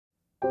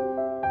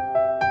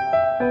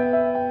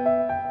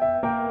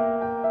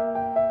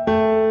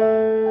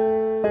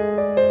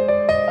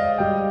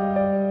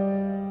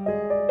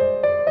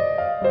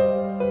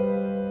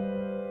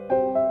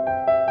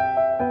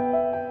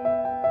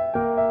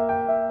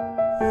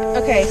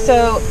Okay,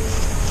 so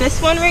this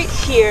one right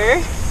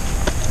here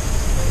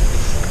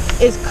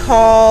is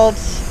called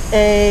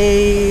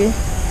a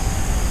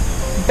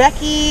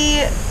Becky,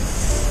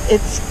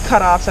 it's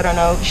cut off, so I don't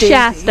know. Daisy.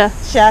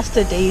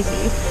 Shasta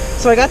Daisy.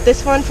 So I got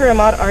this one for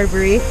AHMAUD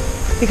ARBERY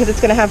because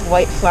it's gonna have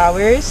white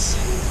flowers,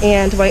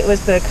 and white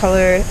was the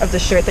color of the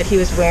shirt that he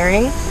was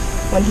wearing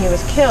when he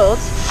was killed.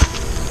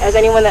 As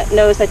anyone that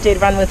knows that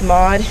did run with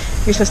MAUD,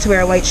 you're supposed to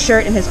wear a white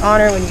shirt in his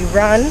honor when you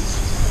run.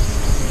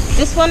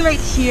 This one right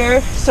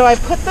here, so I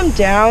put them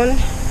down,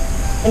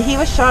 and he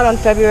was shot on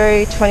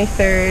February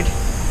 23rd,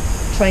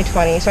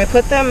 2020. So I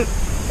put them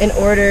in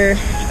order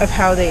of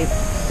how the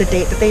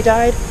date that they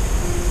died.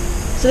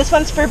 So this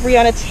one's for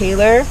Breonna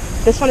Taylor.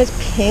 This one is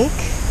pink.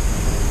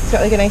 It's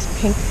got like a nice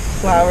pink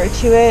flower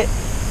to it.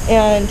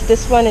 And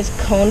this one is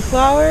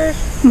coneflower. I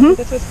think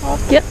that's what it's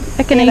called. Yep,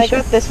 echinacea. And I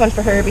got this one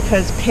for her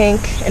because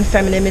pink and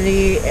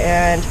femininity,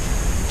 and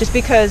just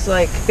because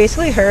like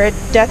basically her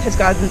death has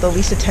gotten the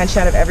least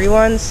attention out of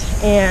everyone's,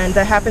 and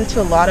that happens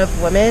to a lot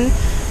of women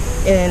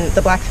in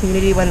the Black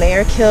community. When they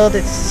are killed,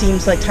 it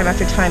seems like time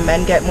after time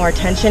men get more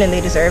attention, and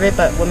they deserve it,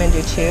 but women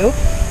do too.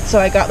 So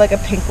I got like a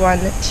pink one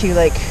to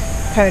like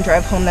kind of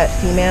drive home that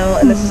female.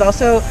 And this is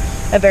also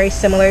a very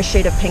similar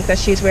shade of pink that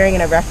she's wearing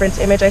in a reference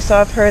image I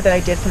saw of her that I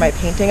did for my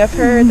painting of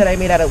her that I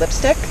made out of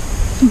lipstick.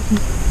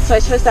 So I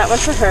chose that one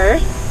for her.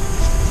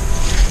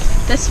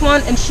 This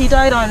one, and she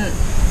died on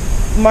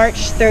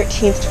March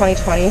 13th,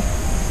 2020.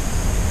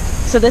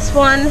 So this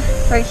one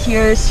right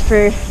here is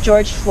for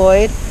George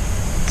Floyd.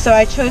 So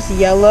I chose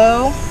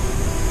yellow,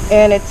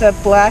 and it's a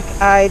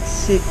black-eyed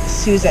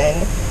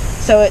Susan.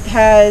 So it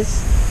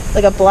has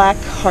like a black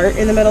heart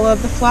in the middle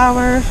of the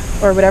flower,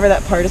 or whatever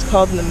that part is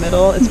called in the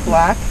middle. It's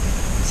black.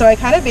 So I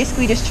kind of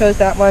basically just chose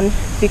that one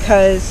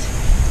because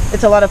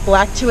it's a lot of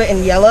black to it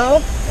and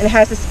yellow, and it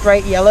has this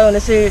bright yellow, and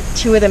these are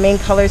two of the main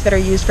colors that are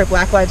used for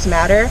Black Lives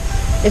Matter.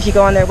 If you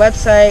go on their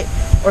website,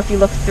 or if you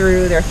look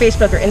through their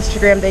Facebook or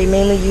Instagram, they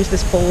mainly use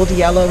this bold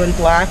yellow and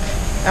black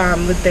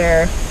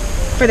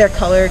for their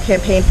color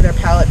campaign, for their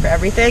palette, for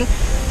everything.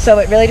 So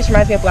it really just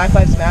reminds me of Black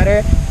Lives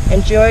Matter.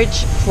 And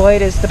George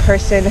Floyd is the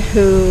person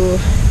who,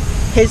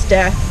 his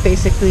death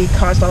basically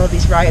caused all of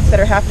these riots that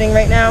are happening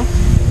right now.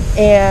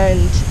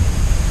 And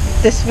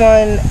this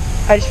one,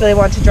 I just really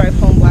want to drive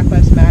home Black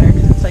Lives Matter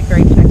because it's like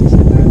very connected to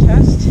the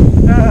protest.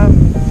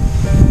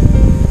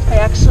 I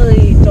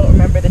actually don't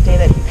remember the day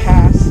that he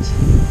passed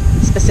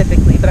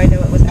specifically, but I know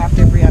it was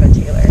after Breonna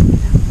Taylor.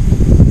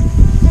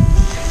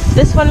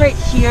 This one right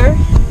here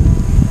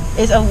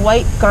is a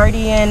white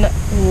guardian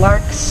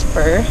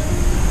larkspur.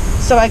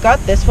 So I got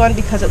this one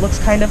because it looks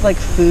kind of like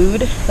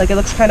food. Like it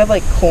looks kind of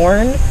like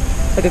corn,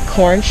 like a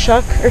corn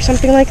shuck or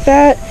something like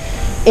that.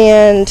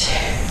 And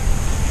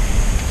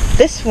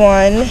this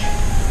one,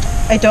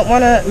 I don't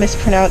want to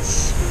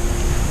mispronounce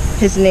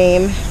his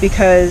name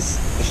because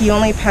he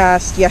only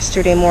passed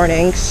yesterday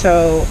morning,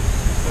 so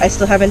I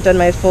still haven't done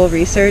my full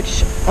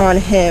research on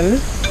him.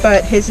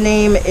 But his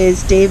name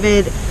is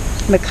David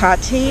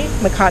MCATEE,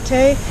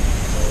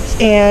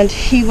 and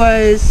he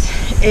was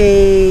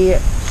a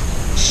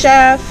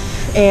chef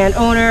and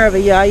owner of a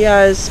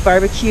Yaya's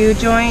barbecue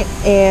joint,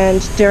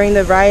 and during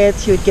the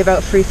riots he would give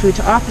out free food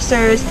to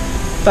officers,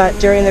 but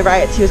during the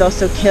riots he was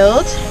also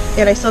killed.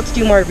 And I still have to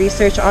do more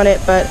research on it,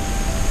 but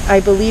I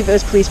believe it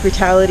was police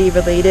brutality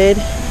related,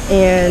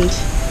 and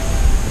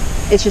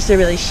it's just a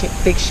really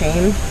big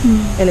shame,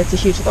 and it's a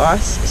huge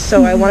loss.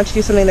 So I wanted to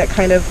do something that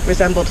kind of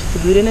resembled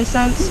food in a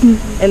sense,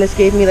 and this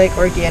gave me like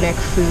organic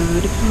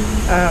food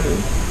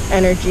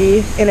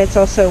energy, and it's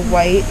also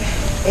white,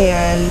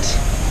 and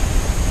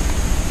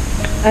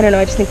I don't know,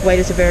 I just think white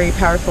is a very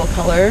powerful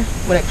color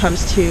when it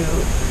comes to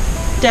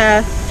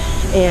death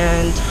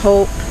and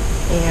hope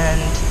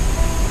and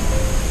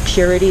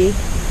purity.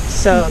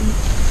 So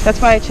that's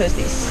why I chose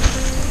these.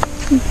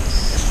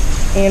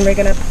 And we're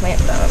gonna plant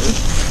them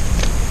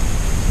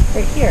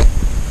right here.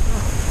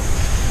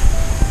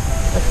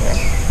 Okay.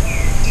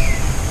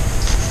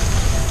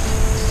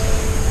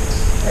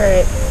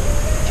 Alright.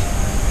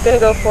 Gonna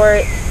go for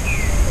it.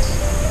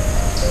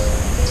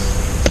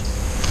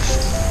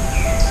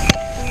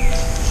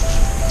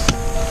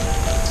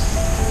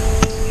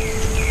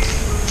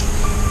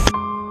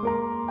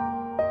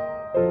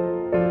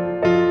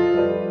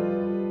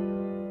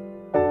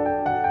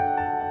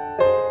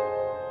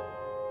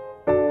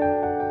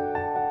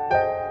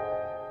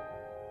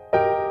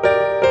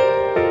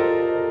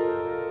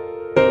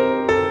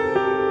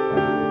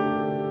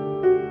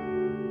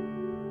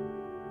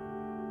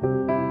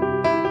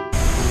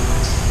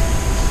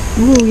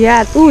 Ooh,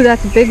 yeah. Ooh,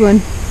 that's a big one.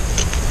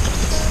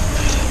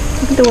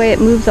 Look at the way it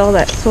moves all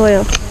that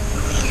soil.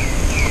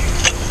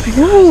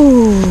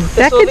 Ooh,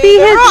 that could be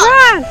his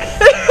rock.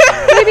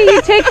 Maybe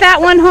you take that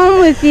one home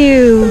with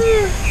you.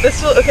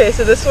 This will, okay,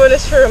 so this one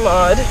is for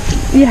AHMAUD.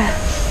 Yeah.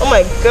 Oh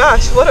my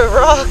gosh, what a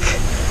rock.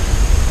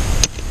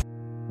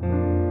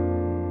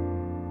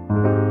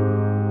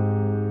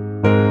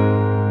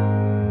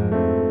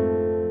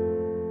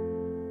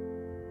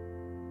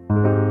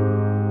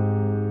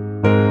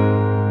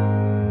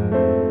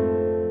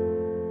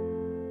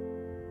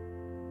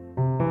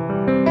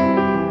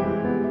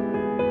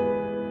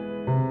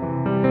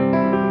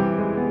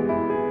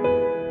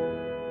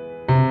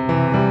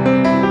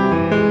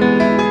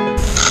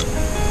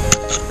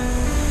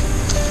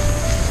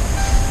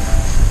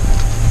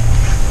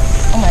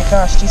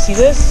 gosh, do you see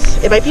this?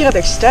 It might be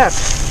another step.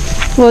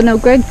 Well, no,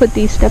 Greg put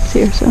these steps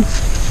here, so.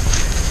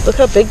 Look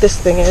how big this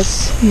thing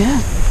is.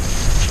 Yeah.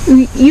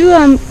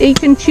 You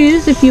can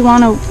choose if you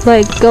want to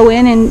like go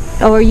in and,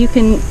 or you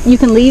can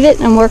leave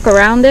it and work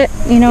around it,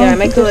 you know. Yeah, I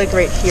might go like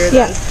right here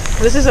then. Yeah.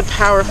 This is a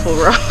powerful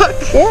rock.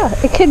 Yeah,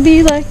 it could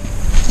be like,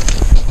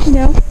 you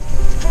know,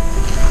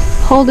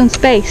 holding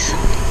space.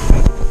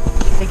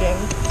 Digging.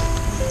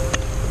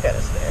 Got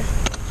us there.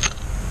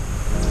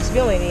 So we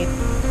only need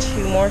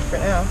 2 more for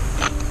now.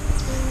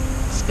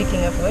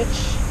 Speaking of which.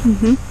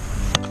 Mm-hmm.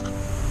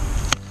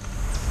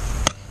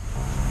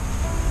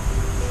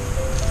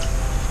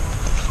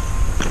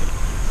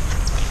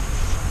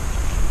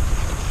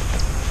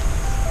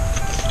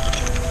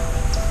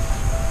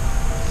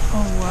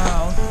 Oh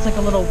wow. It's like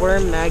a little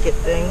worm maggot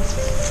thing. Do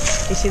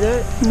you see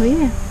that? Oh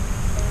yeah.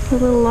 It's a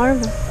little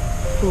larva.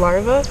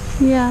 Larva?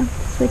 Yeah,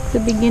 it's like the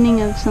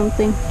beginning of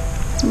something.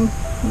 The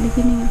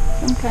beginning of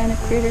some kind of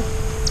critter.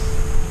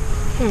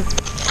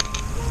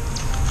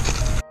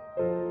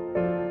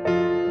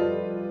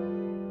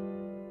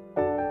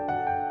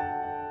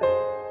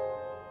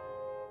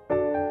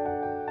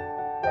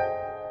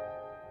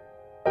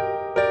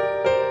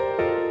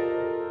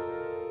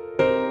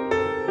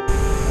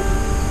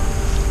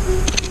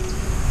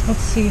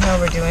 Let's see how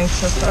we're doing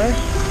so far.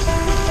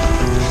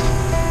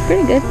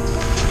 Pretty good.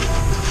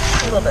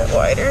 A little bit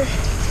wider.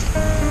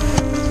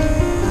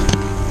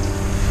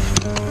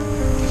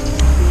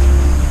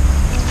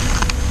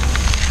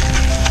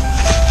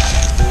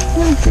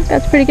 I think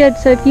that's pretty good.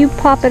 So if you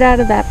pop it out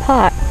of that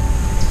pot,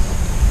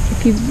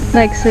 if you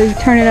like, so you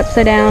turn it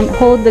upside down,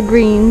 hold the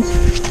greens,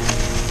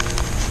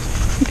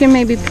 you can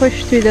maybe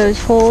push through those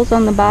holes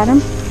on the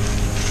bottom,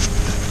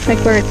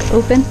 like where it's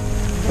open,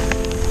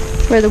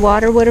 where the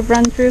water would have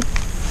run through.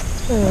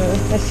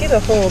 I see the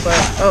hole, but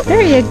oh,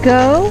 there you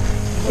go.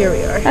 Here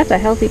we are. That's a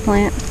healthy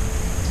plant.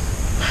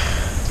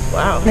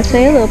 Wow. I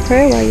say a little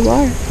prayer while you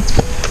water.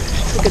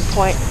 That's a good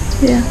point.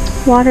 Yeah,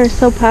 water is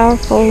so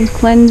powerful,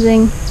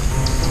 cleansing.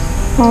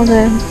 All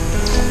the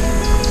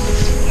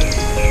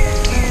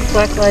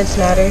Black Lives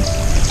Matter.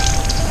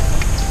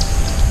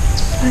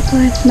 Black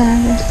Lives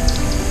Matter.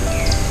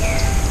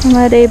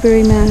 AHMAUD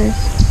ARBERY matters.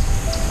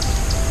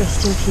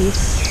 Rest in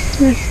peace.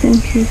 Rest in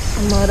peace.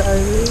 AHMAUD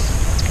ARBERY.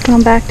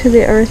 Gone back to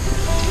the earth.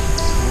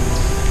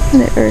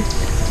 The earth.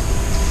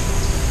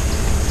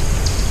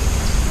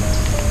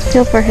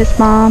 Feel for his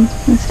mom,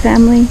 his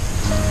family.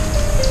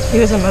 He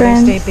was a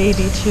Mother's Day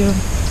baby too.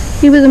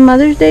 He was a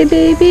Mother's Day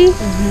baby?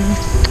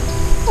 Mm-hmm.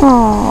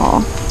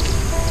 Aww.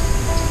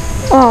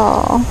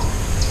 Aww.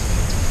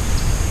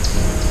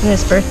 And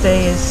his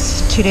birthday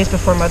is 2 days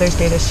before Mother's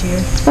Day this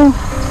year. Oh,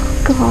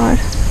 God.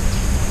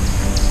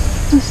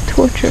 That's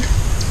torture.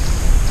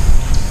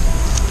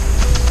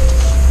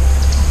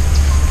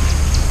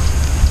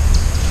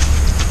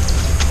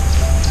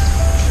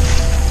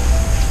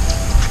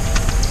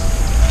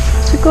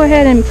 So go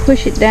ahead and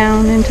push it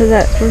down into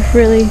that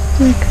really,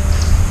 like,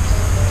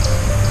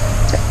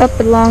 up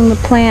along the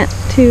plant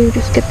too.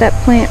 Just get that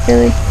plant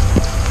really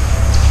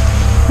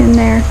in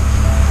there.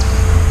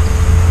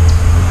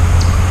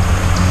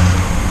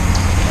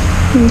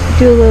 And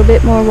do a little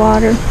bit more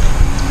water.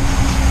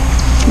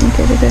 And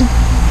get it in.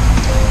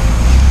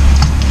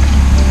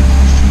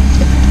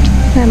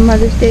 That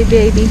Mother's Day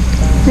baby.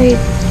 Hey.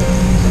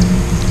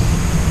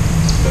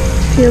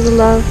 Feel the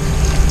love.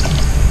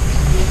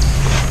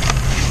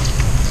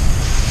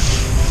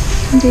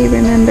 Be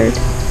remembered.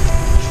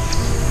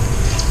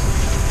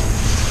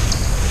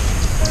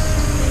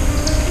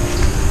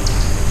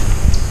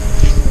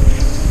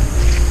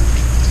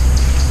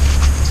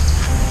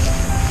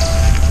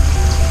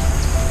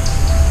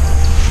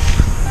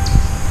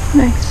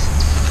 Nice.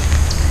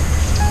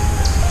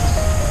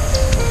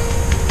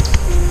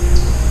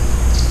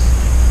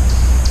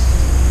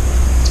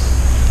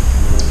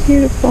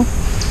 Beautiful.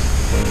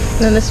 And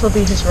then this will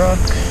be his rock.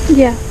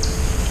 Yeah.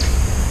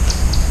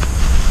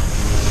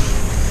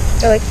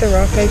 I like the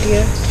rock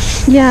idea.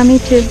 Yeah, me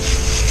too.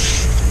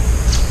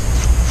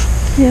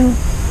 Yeah.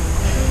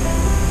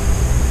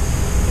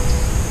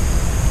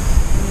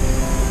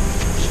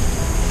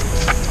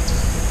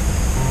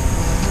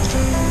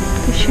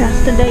 The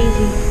Shasta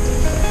daisy.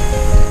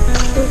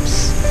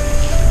 Oops.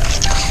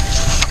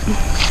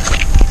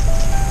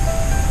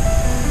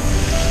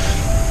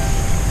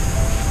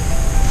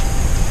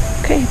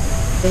 Okay.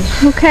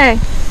 Okay.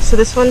 So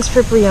this one's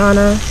for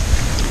BREONNA.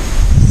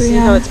 See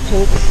how it's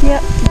pink?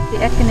 Yep. The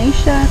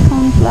echinacea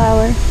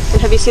coneflower.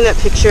 And have you seen that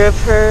picture of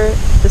her,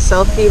 the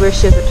selfie where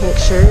she has a pink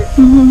shirt?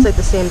 Mm-hmm. It's like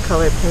the same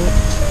color pink.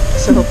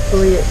 So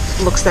hopefully it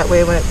looks that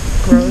way when it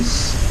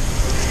grows.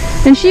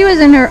 And she was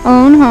in her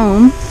own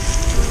home.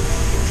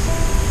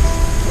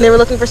 They were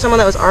looking for someone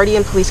that was already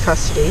in police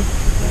custody,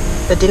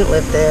 that didn't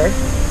live there.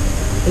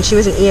 And she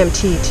was an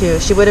EMT too.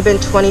 She would have been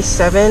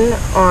 27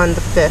 on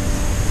the 5th.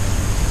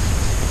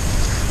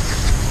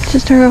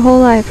 Just her whole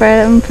life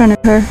right in front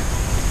of her.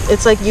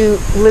 It's like you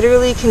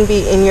literally can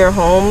be in your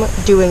home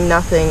doing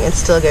nothing and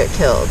still get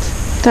killed.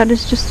 That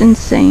is just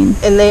insane.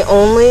 And they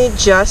only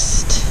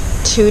just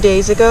 2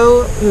 days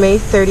ago, May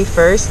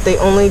 31st, they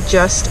only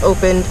just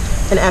opened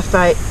an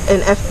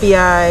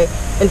FBI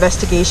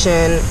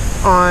investigation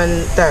on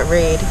that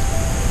raid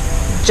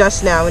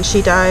just now, and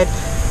she died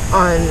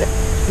on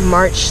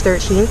March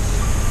 13th.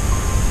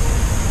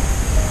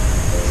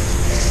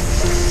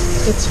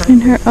 It's fine.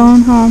 In her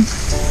own home.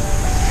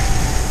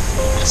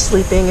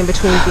 Sleeping in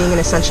between being an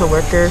essential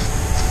worker.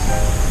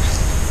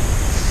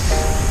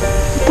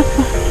 What the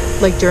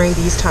fuck? Like during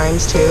these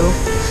times too.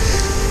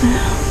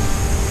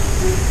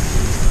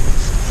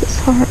 This is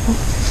horrible.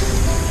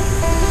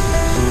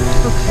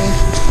 Okay.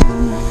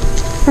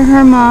 For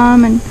her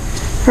mom and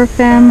her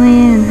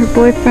family and her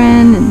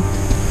boyfriend and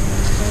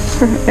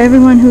for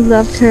everyone who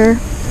loved her.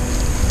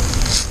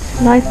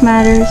 Life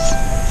matters.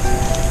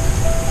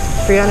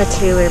 Breonna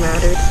Taylor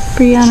mattered.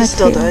 Breonna She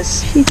still Taylor.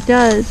 does. She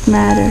does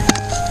matter.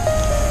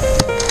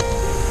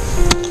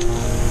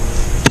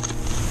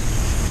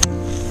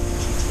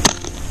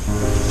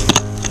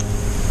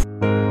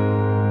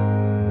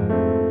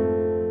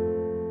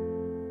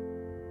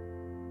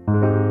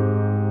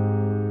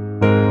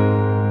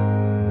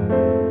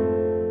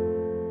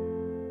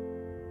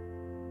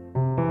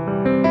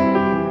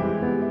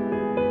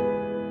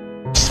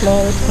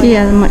 Smaller plant.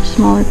 Yeah, the much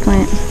smaller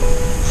plant.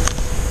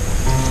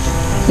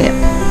 Yep.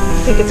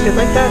 Think it's good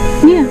like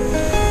that? Yeah.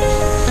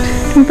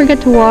 Don't forget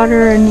to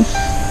water and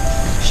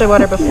Should I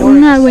water before?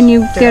 not when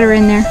you get her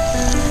in there.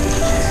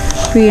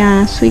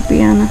 Breonna, sweet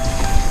Breonna.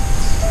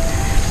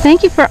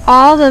 Thank you for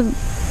all the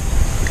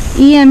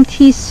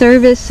EMT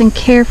service and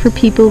care for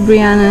people,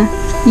 Breonna.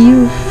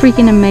 You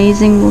freaking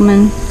amazing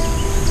woman.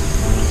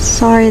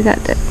 Sorry that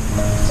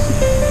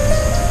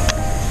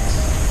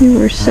you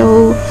were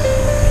so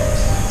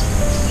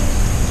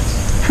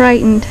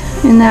frightened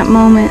in that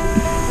moment.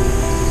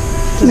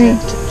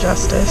 Deserve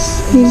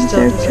justice. You You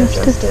still deserve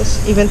deserve justice.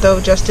 justice. Even though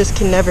justice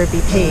can never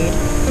be paid.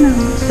 No.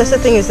 That's the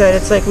thing, is that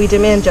it's like we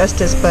demand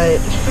justice, but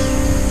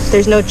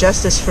there's no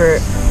justice for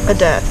a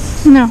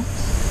death. No.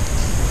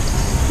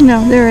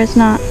 No, there is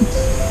not.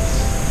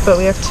 But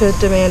we have to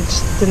demand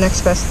the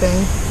next best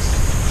thing.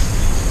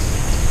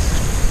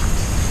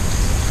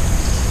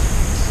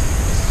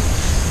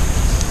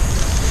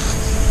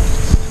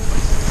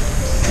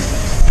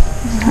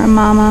 Her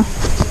mama,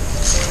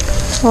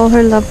 all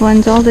her loved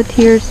ones, all the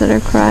tears that are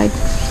cried.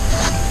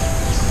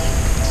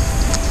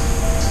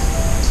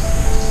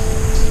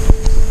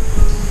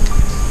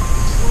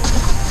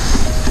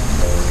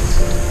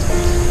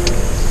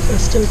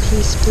 Rest in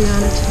peace,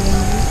 Breonna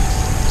Taylor.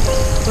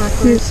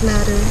 Black Lives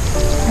Matter.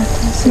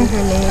 It's in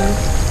her name.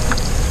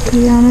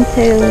 Breonna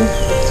Taylor,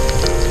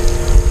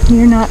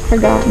 you're not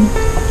forgotten.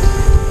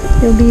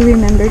 You'll be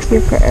remembered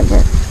here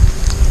forever.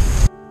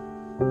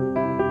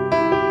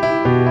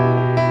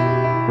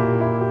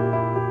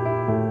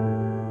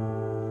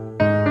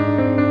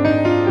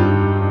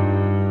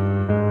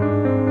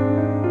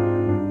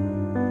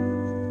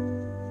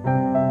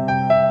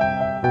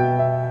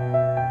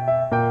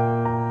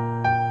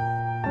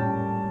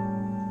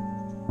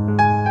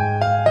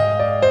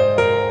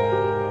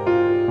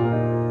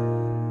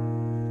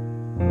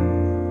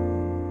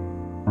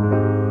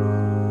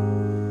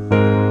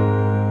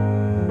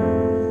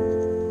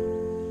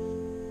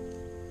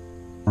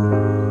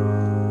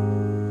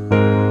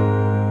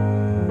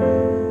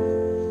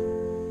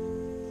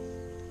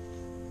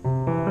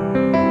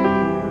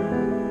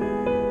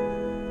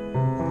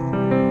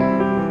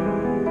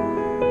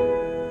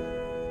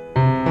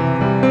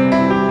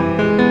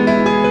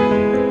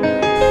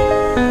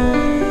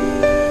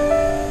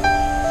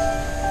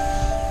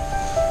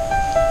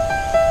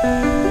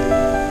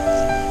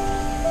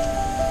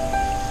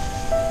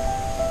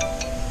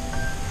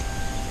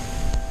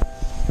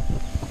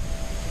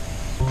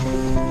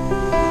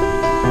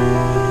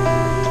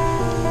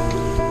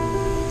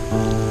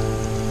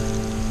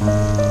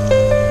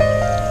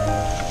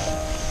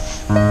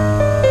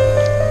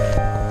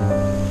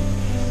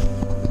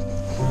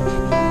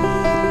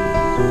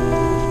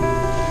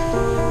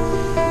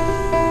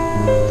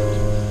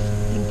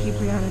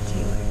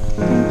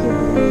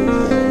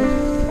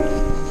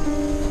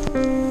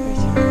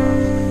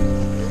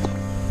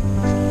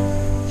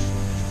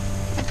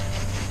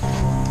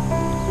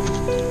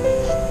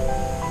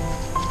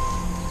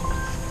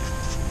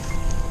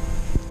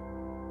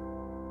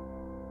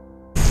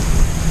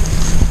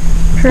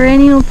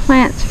 Perennial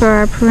plants for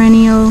our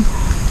perennial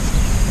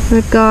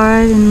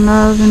regard and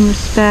love and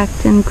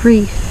respect and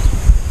grief.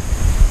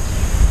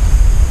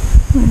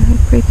 I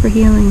pray for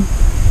healing,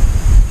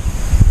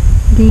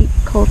 deep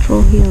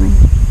cultural healing.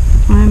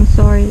 I'm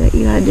sorry that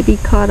you had to be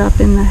caught up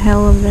in the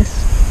hell of this.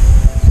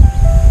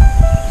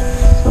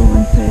 So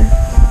unfair.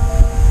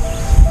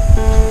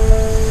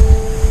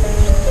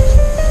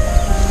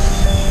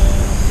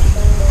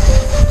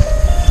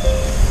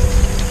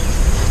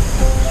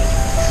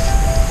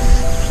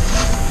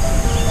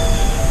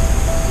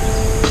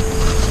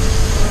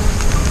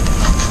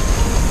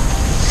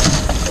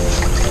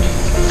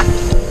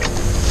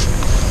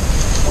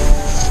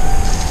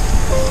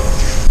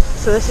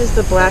 So this is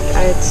the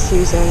black-eyed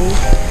Susan.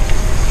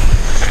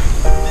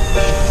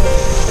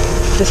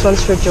 This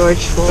one's for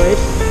George Floyd.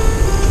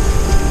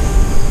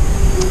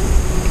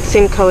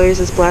 Same colors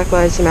as Black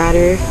Lives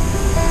Matter.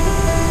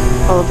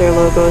 All of their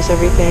logos,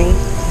 everything.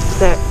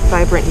 That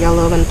vibrant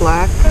yellow and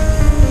black.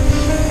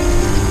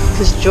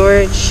 Because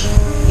George,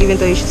 even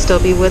though you should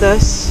still be with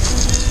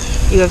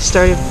us, you have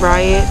started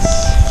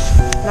riots.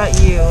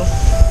 Not you,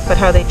 but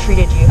how they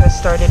treated you has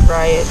started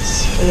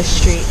riots in the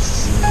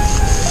streets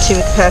to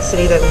a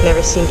capacity that we've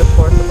never seen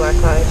before for Black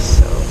lives.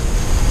 So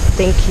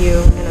thank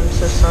you, and I'm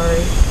so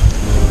sorry.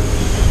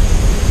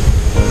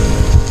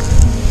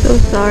 So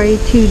sorry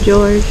too,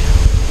 George.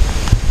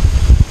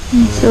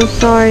 I'm so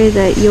sorry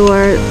that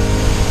your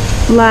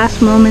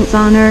last moments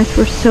on earth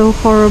were so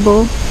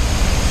horrible,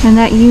 and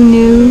that you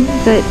knew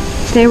that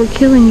they were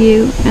killing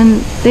you and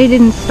they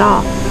didn't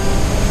stop.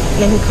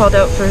 And he called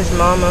out for his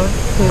mama,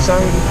 who's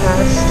already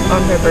passed,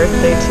 on her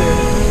birthday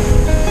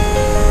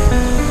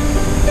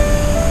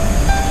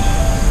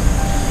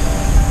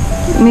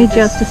too. May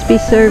justice be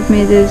served.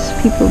 May those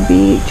people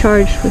be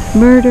charged with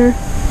murder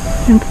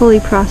and fully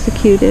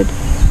prosecuted.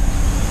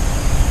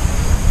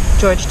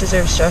 George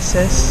deserves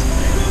justice.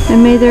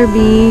 And may there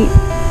be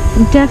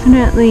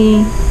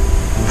definitely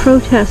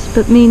protests,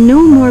 but may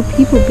no more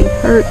people be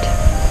hurt.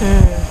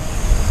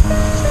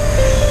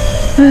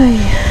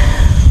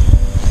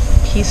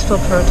 Peaceful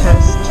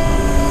protest.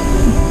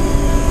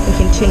 And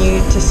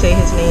continue to say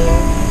his name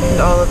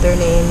and all of their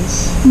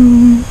names.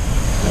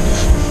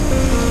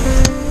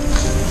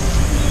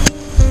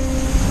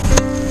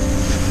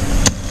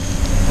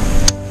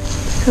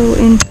 So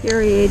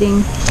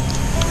infuriating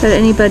that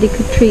anybody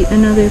could treat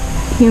another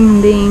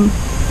human being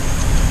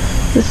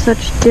with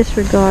such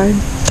disregard.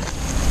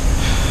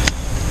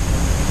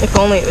 If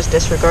only it was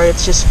disregard,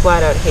 it's just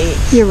flat out hate.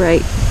 You're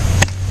right.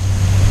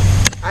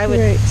 I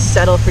would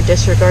settle for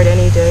disregard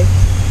any day.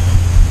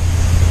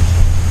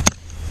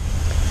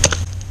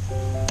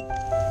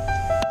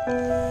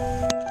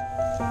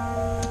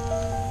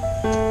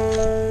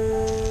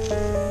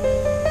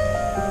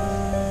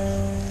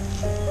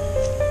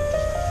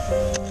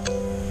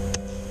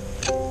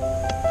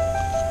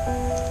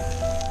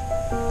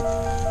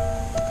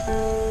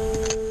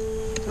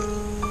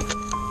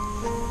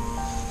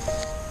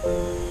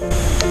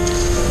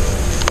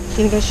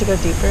 Do you think I should go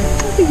deeper?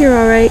 I think you're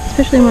alright,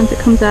 especially once it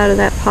comes out of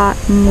that pot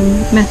and you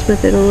mess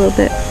with it a little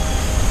bit.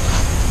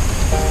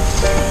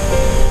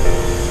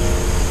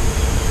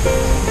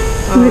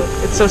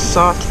 Oh, it's so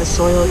soft, the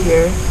soil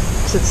here,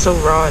 because it's so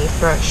raw and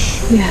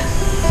fresh. Yeah.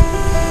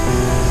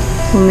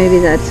 Well, maybe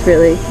that's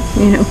really,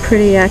 you know,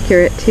 pretty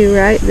accurate too,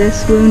 right?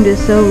 This wound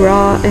is so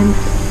raw and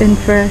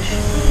fresh.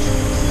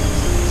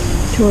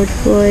 George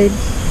Floyd,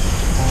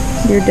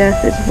 your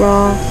death is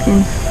raw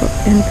and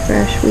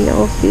fresh. We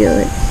all feel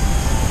it.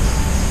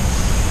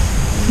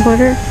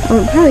 Water?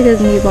 Oh, it probably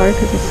doesn't need water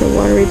because it's so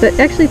watery. But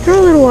actually, throw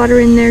a little water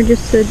in there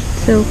just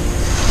so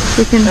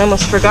we can. I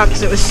almost forgot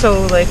because it was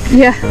so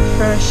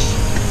fresh.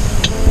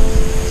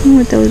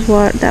 With those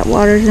that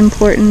water is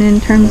important in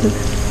terms of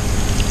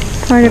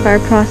part of our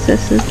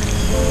processes.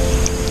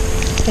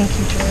 Thank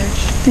you, George.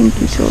 Thank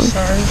you, George.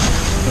 Sorry.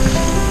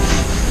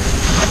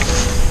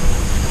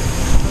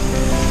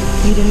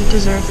 You didn't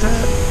deserve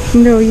that.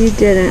 No, you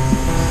didn't.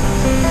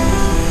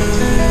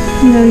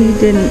 No, you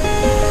didn't.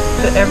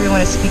 But everyone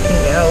is speaking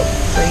out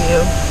for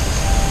you.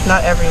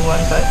 Not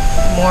everyone, but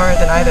more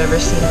than I've ever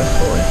seen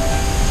before.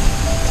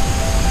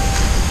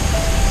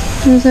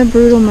 It was a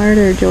brutal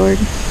murder, George.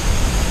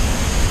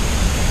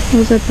 It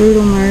was a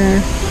brutal murder.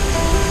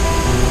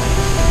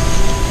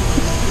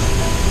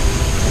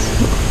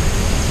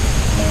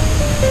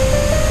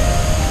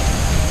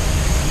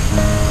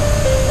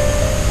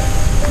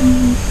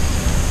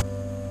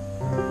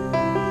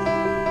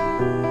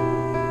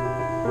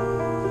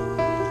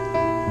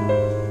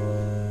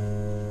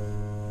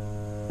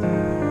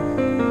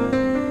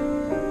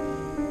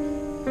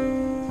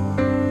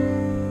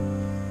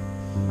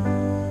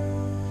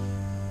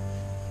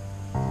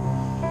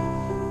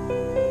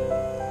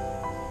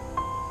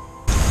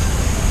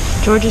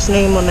 George's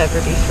name will never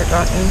be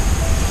forgotten.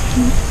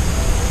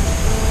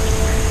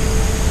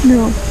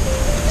 No.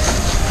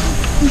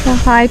 It's a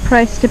high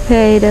price to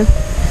pay to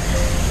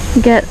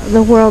get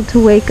the world to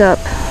wake up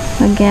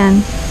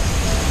again.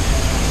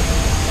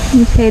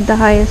 You paid the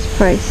highest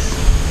price.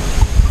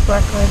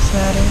 Black Lives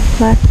Matter.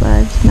 Black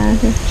Lives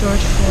Matter. George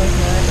Floyd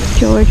matters.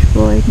 George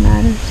Floyd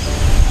matters.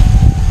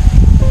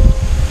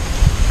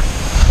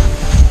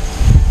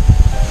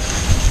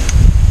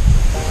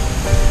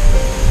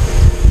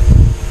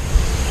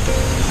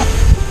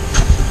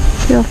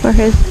 Feel for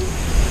his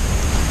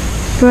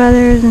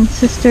brothers and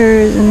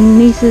sisters and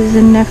nieces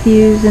and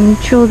nephews and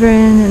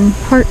children and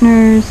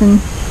partners and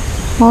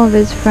all of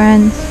his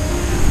friends.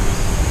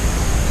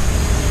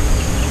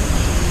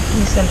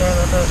 We send our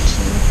love out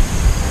to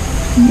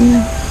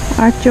Yeah.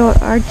 you.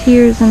 Our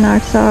tears and our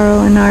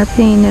sorrow and our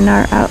pain and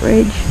our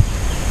outrage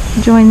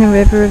join the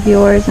river of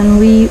yours, and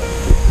we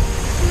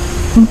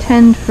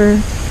intend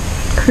to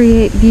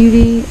create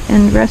beauty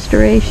and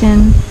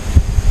restoration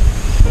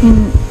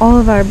in all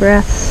of our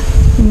breaths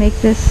to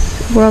make this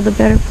world a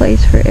better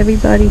place for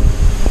everybody.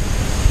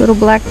 Little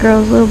black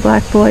girls, little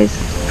black boys,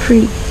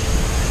 free.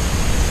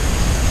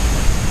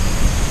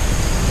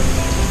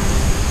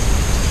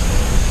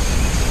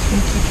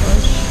 Thank you,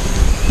 George.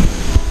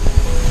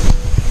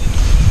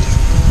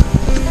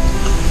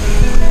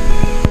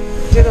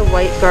 You're the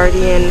white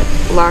guardian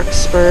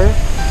larkspur,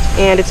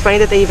 and it's funny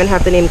that they even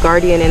have the name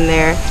guardian in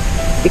there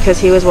because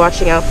he was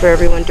watching out for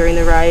everyone during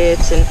the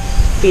riots and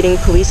feeding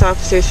police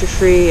officers for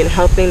free and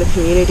helping the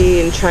community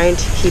and trying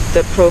to keep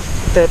the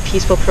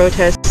peaceful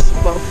protests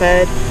well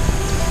fed.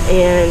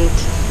 And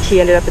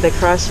he ended up in the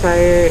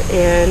crossfire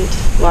and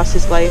lost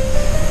his life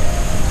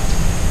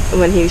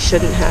when he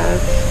shouldn't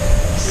have.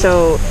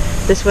 So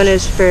this one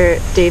is for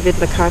David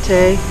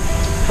MCATEE.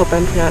 Hope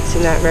I'm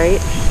pronouncing that right.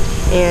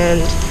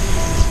 And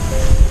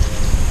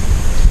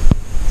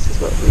this is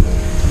what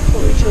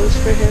we chose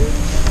for him.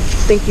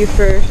 Thank you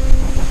for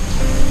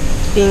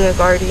being a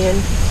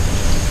guardian,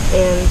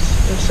 and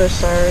I'm so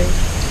sorry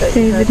that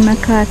David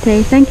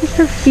MCATEE, thank you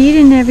for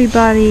feeding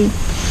everybody.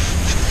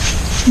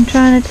 I'm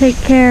trying to take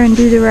care and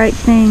do the right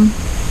thing.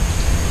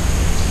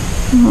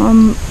 Oh,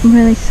 I'm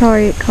really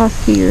sorry it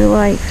cost you your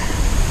life.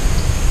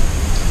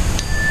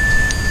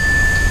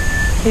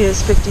 He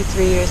is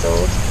 53 years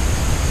old.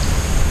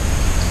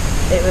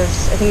 I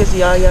think it was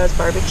Yaya's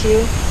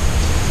barbecue.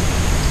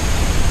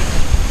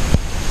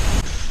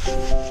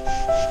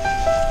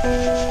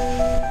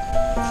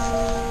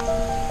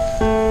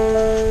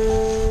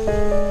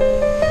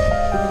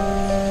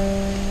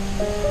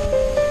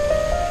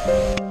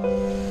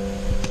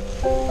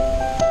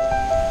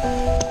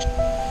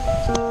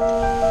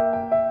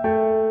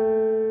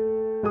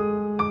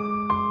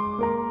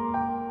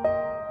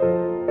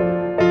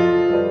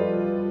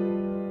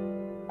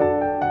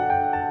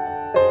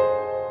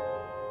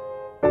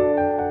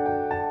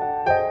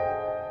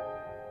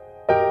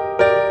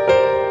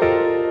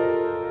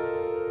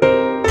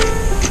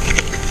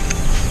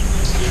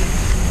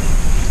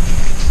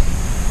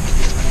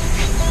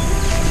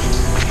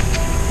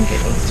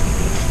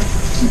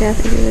 Yeah, I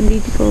think it would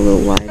need to go a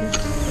little wider.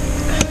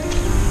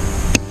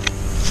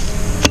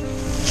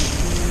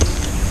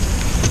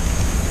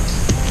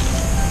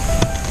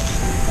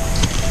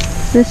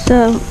 This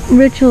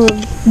ritual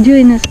of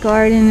doing this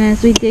garden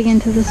as we dig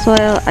into the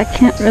soil, I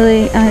can't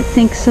really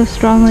think so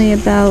strongly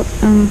about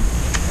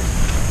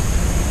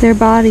their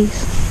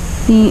bodies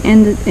being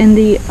in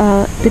the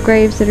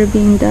graves that are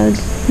being dug.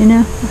 You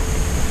know.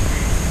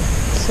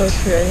 So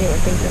true. I didn't even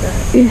think of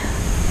that. Yeah.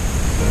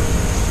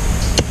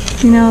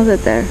 You know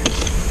that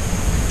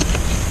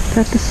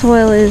the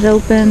soil is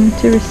open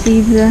to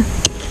receive their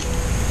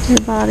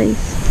bodies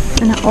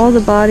and all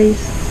the bodies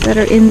that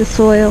are in the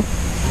soil.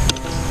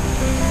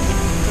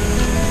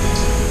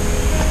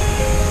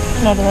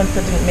 And all the ones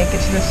that didn't make it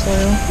to the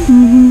soil.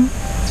 Mm-hmm.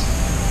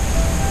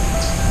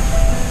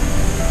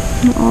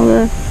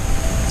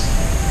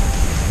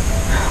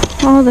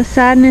 All the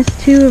sadness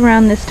too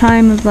around this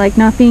time of like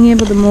not being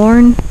able to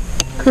mourn,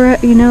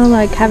 correct? You know,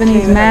 like having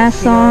these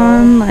masks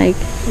on, like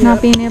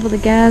not being able to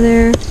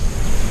gather,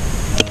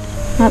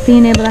 not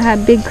being able to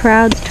have big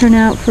crowds turn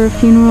out for a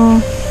funeral.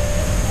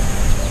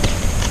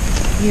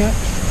 Yep.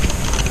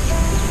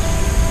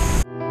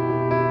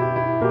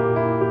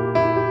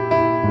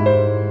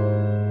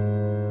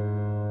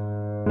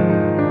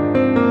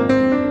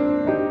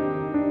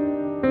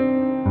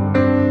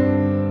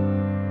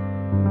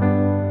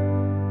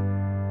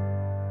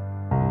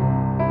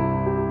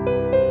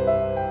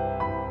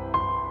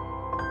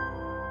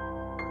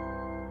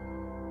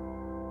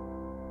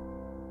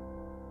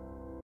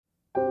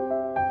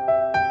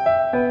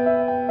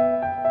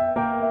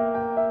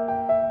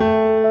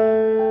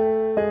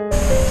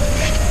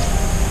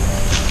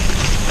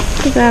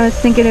 What I was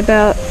thinking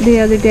about the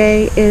other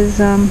day is,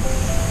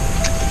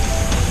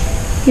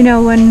 you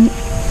know, when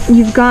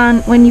you've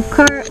carved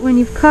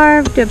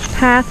a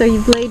path or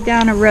you've laid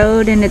down a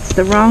road and it's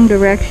the wrong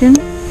direction,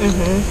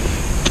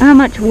 how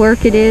much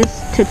work it is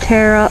to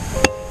tear up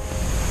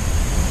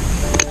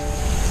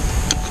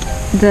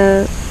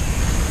the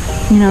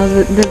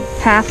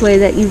pathway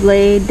that you've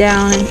laid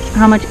down, and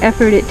how much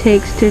effort it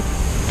takes to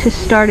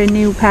start a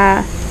new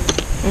path.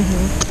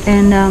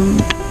 And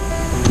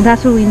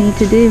that's what we need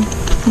to do.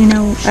 You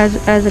know,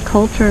 as a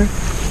culture,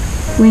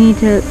 we need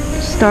to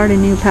start a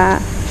new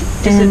path.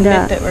 Just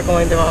admit that we're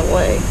going the wrong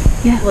way.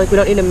 Yeah. Like, we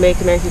don't need to make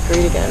America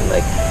great again.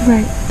 Like,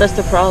 right. That's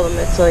the problem.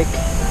 It's like,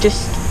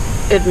 just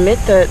admit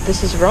that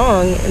this is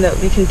wrong and that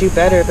we can do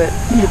better, but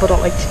people don't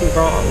like to be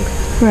wrong.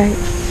 Right.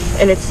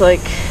 And it's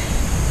like,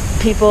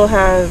 people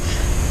are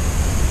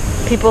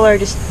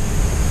just,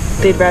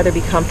 they'd rather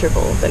be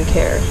comfortable than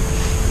care.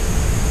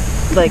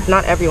 Like,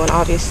 not everyone,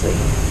 obviously,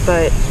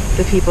 but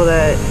the people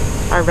that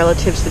are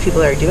relatives to the people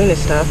that are doing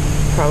this stuff,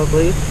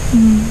 probably,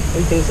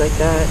 and things like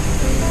that.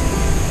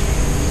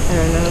 I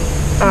don't know.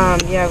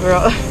 Yeah, we're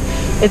all,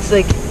 it's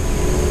like,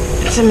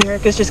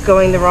 America's just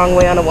going the wrong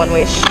way on a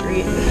one-way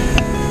street.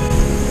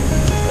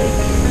 Like,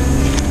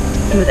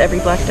 and with every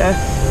Black death.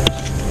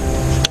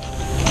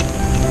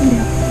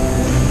 Yeah.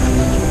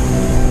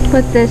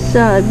 But this,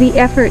 the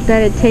effort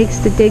that it takes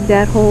to dig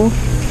that hole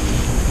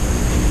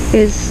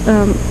is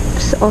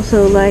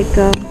also like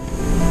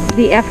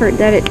the effort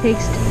that it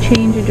takes to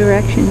change a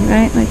direction,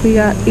 right? Like we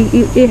got,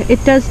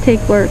 it does take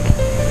work,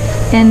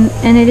 and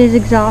it is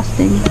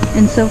exhausting.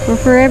 And so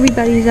for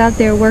everybody who's out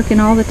there working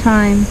all the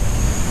time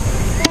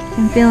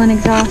and feeling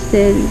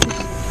exhausted,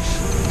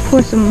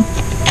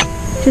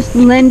 just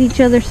lend each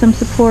other some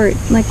support,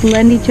 like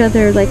lend each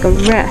other like a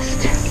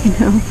rest, you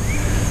know.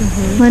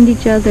 Lend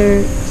each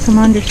other some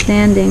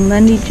understanding,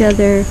 lend each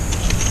other,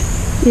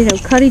 you know,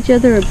 cut each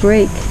other a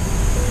break,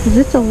 because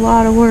it's a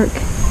lot of work.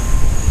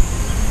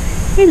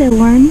 Hey, little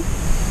worm.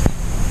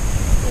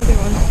 Other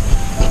one.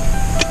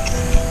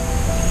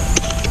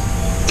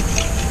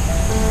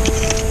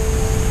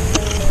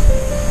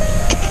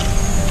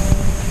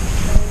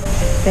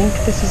 I think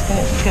this is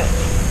gonna be good.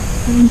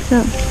 I think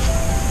so.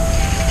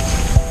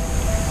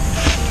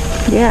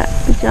 Yeah,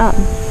 good job.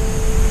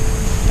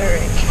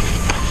 Alright.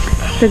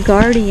 The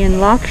Guardian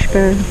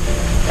Larkspur.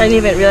 I didn't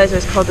even realize it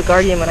was called the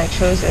Guardian when I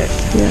chose it.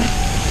 Yeah.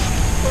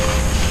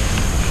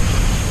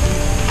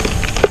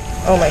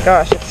 Oh my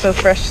gosh, it's so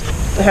fresh,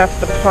 half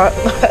the pot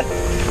left.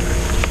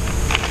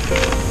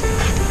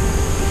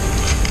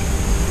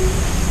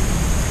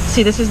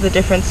 See, this is the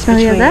difference between...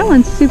 Oh yeah, that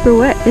one's super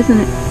wet, isn't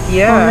it?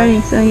 Yeah.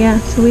 Already, so yeah,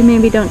 so we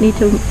maybe don't need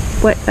to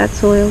wet that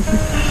soil.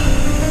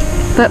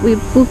 But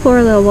we'll pour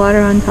a little water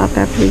on top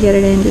after we get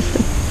it in, just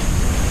to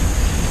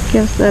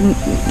give us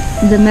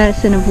the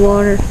medicine of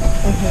water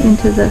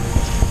into the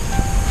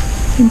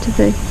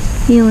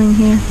healing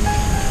here.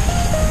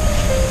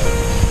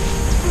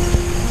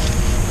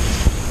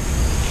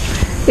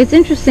 It's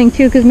interesting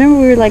too, because remember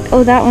we were like,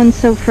 oh, that one's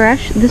so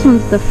fresh. This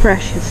one's the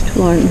freshest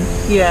one.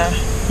 Yeah.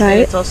 Right?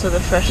 And it's also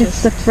the freshest.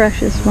 It's the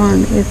freshest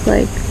one. It's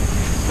like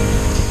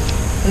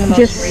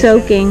just recent.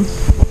 soaking.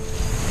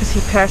 Because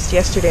he passed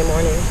yesterday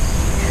morning.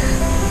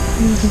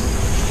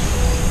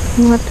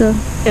 We'll have to...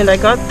 And I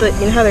got the,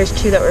 you know how there's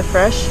two that were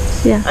fresh?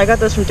 Yeah. I got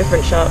those from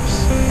different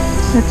shops.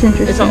 That's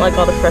interesting. It's not like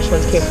all the fresh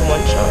ones came from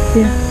one shop.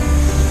 Yeah.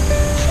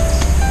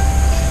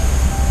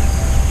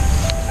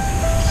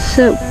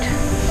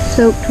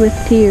 Soaked with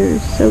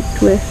tears,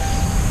 soaked with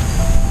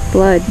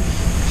blood.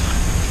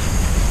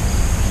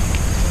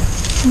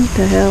 What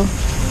the hell?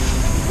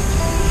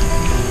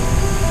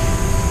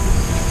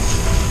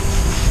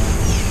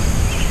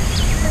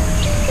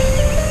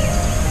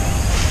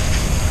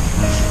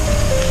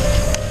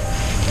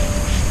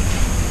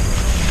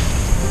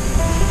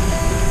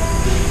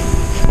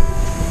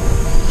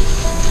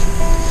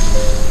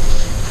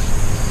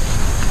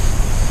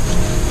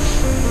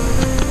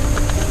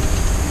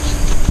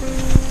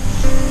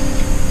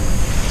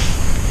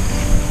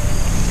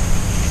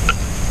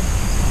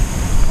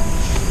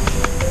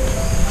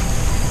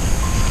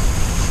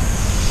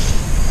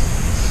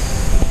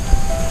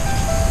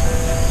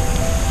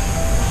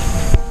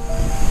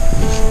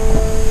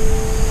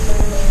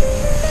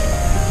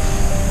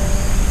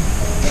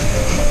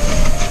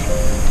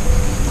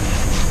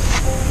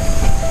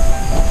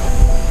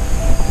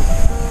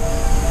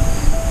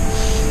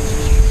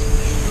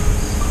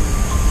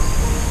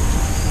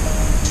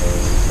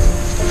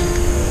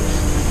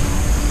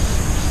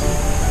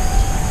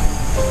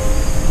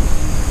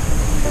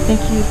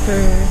 Thank you for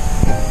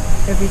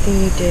everything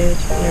you did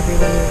and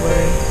everyone you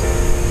were.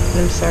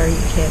 And I'm sorry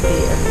you can't be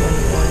everyone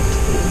you wanted to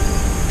be.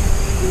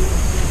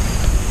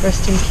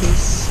 Rest in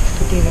peace,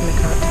 David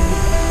MCATEE.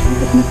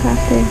 David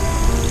MCATEE.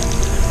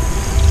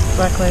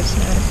 Black Lives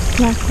Matter.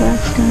 Black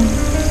Lives Matter.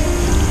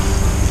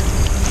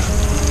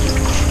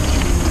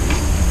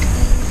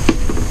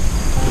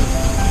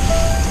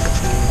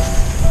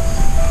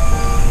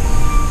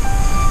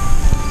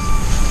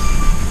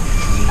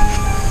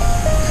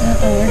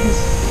 Where his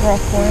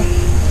rock went.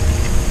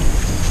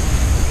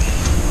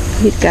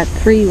 He's got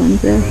 3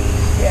 ones there.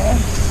 Yeah.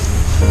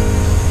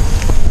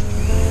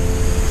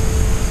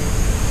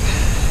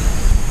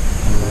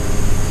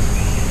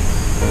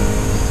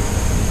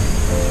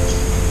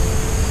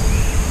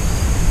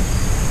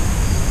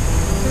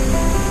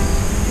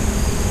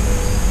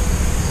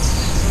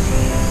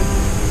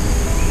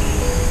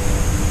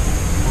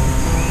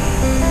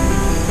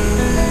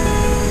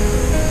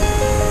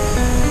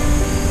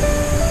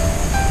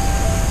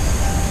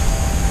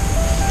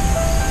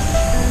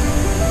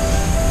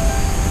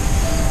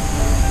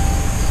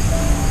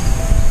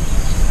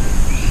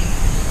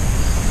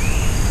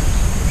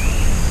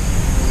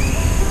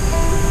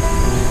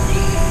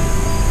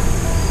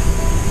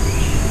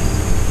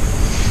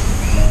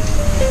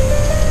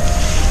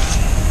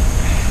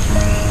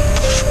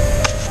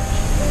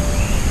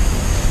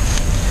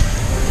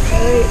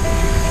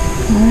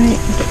 Alright.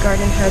 The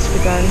garden has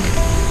begun.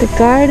 The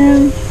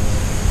garden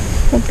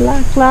for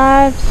Black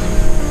Lives,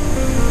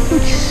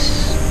 which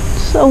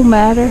so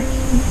matter.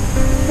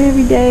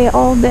 Every day,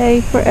 all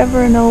day,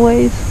 forever and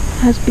always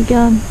has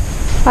begun.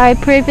 I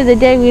pray for the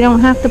day we don't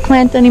have to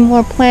plant any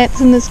more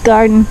plants in this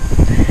garden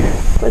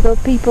for those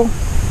people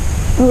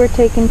who were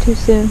taken too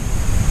soon.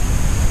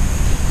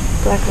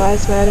 Black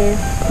lives matter,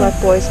 black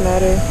boys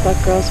matter,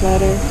 black girls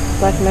matter,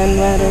 black men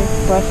matter,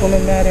 black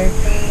women matter,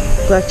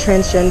 black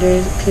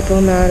transgender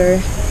people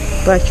matter,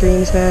 black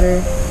dreams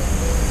matter.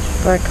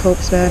 Black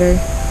Hopes Matter.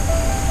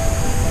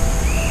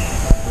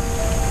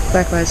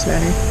 Black Lives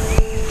Matter.